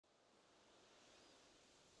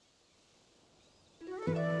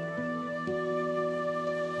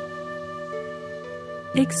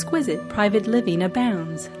Exquisite private living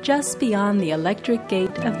abounds just beyond the electric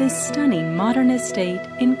gate of this stunning modern estate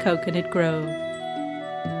in Coconut Grove.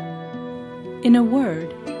 In a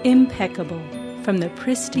word, impeccable, from the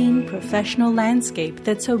pristine professional landscape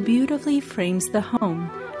that so beautifully frames the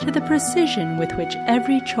home to the precision with which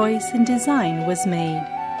every choice in design was made.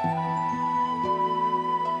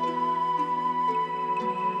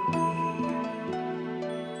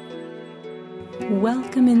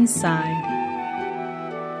 Welcome inside.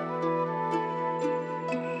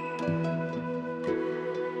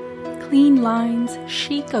 Clean lines,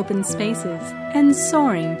 chic open spaces, and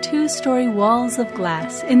soaring two-story walls of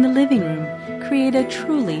glass in the living room create a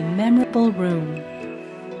truly memorable room.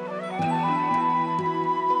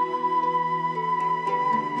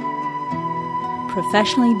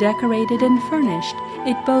 Professionally decorated and furnished,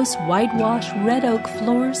 it boasts whitewashed red oak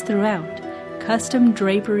floors throughout, custom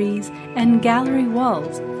draperies, and gallery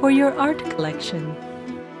walls for your art collection.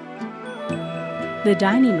 The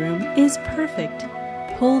dining room is perfect.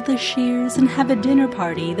 Pull the shears and have a dinner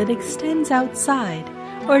party that extends outside,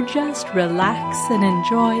 or just relax and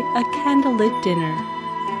enjoy a candlelit dinner.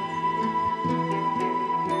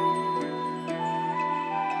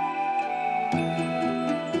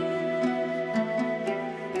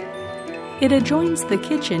 It adjoins the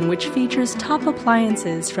kitchen, which features top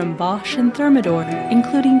appliances from Bosch and Thermador,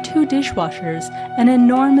 including 2 dishwashers, an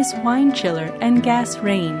enormous wine chiller, and gas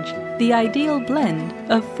range, the ideal blend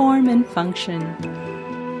of form and function.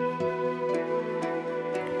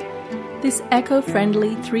 This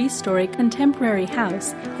eco-friendly 3-story contemporary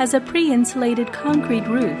house has a pre-insulated concrete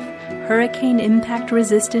roof, hurricane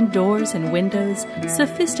impact-resistant doors and windows,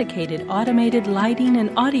 sophisticated automated lighting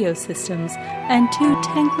and audio systems, and 2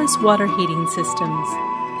 tankless water heating systems.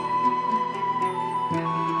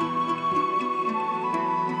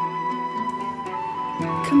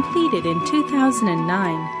 Completed in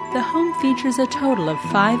 2009, the home features a total of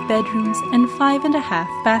 5 bedrooms and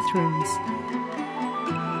 5.5 bathrooms.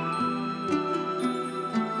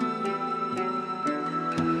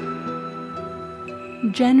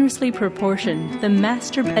 Generously proportioned, the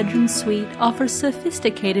master bedroom suite offers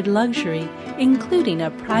sophisticated luxury, including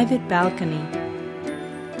a private balcony.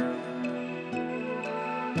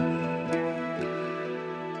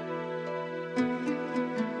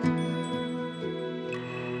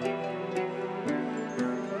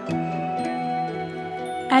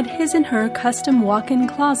 Add his and her custom walk-in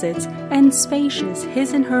closets and spacious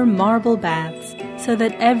his and her marble baths so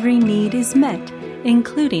that every need is met,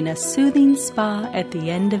 including a soothing spa at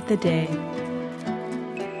the end of the day.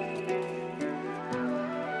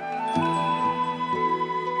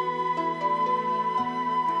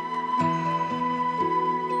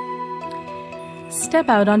 Step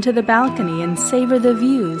out onto the balcony and savor the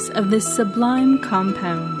views of this sublime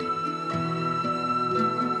compound.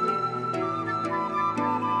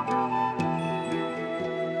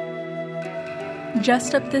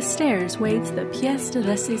 Just up the stairs waits the pièce de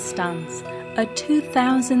résistance, a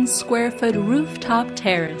 2,000-square-foot rooftop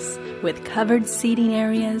terrace with covered seating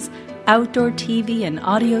areas, outdoor TV and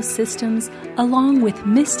audio systems, along with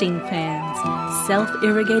misting fans,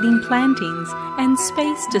 self-irrigating plantings, and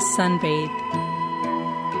space to sunbathe.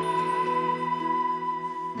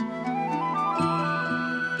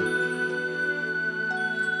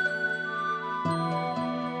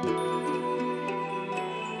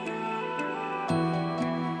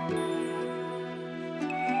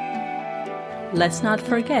 Let's not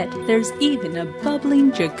forget, there's even a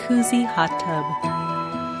bubbling jacuzzi hot tub.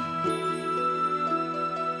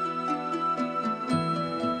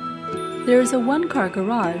 There is a 1-car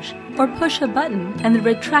garage, or push a button and the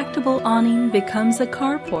retractable awning becomes a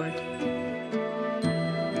carport.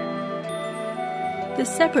 The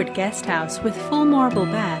separate guest house with full marble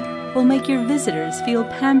bath will make your visitors feel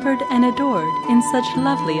pampered and adored in such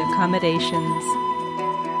lovely accommodations.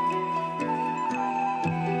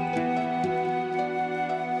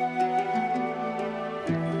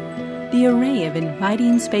 The array of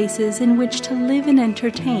inviting spaces in which to live and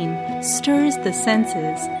entertain stirs the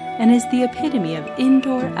senses and is the epitome of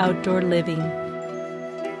indoor-outdoor living.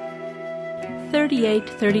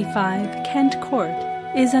 3835 Kent Court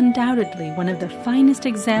is undoubtedly one of the finest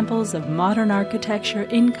examples of modern architecture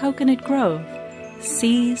in Coconut Grove.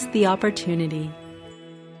 Seize the opportunity.